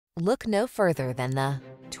Look no further than the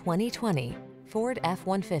 2020 Ford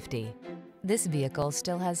F-150. This vehicle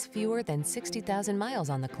still has fewer than 60,000 miles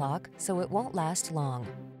on the clock, so it won't last long.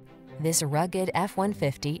 This rugged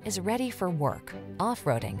F-150 is ready for work,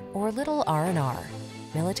 off-roading, or a little R&R.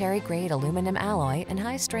 Military-grade aluminum alloy and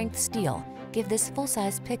high-strength steel give this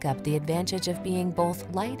full-size pickup the advantage of being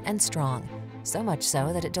both light and strong, so much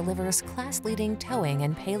so that it delivers class-leading towing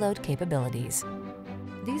and payload capabilities.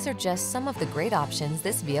 These are just some of the great options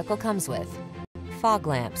this vehicle comes with: fog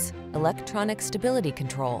lamps, electronic stability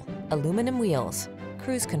control, aluminum wheels,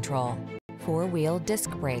 cruise control, four-wheel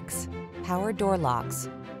disc brakes, power door locks,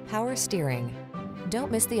 power steering.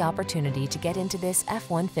 Don't miss the opportunity to get into this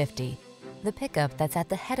F-150, the pickup that's at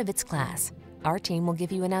the head of its class. Our team will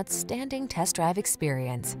give you an outstanding test drive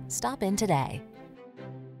experience. Stop in today.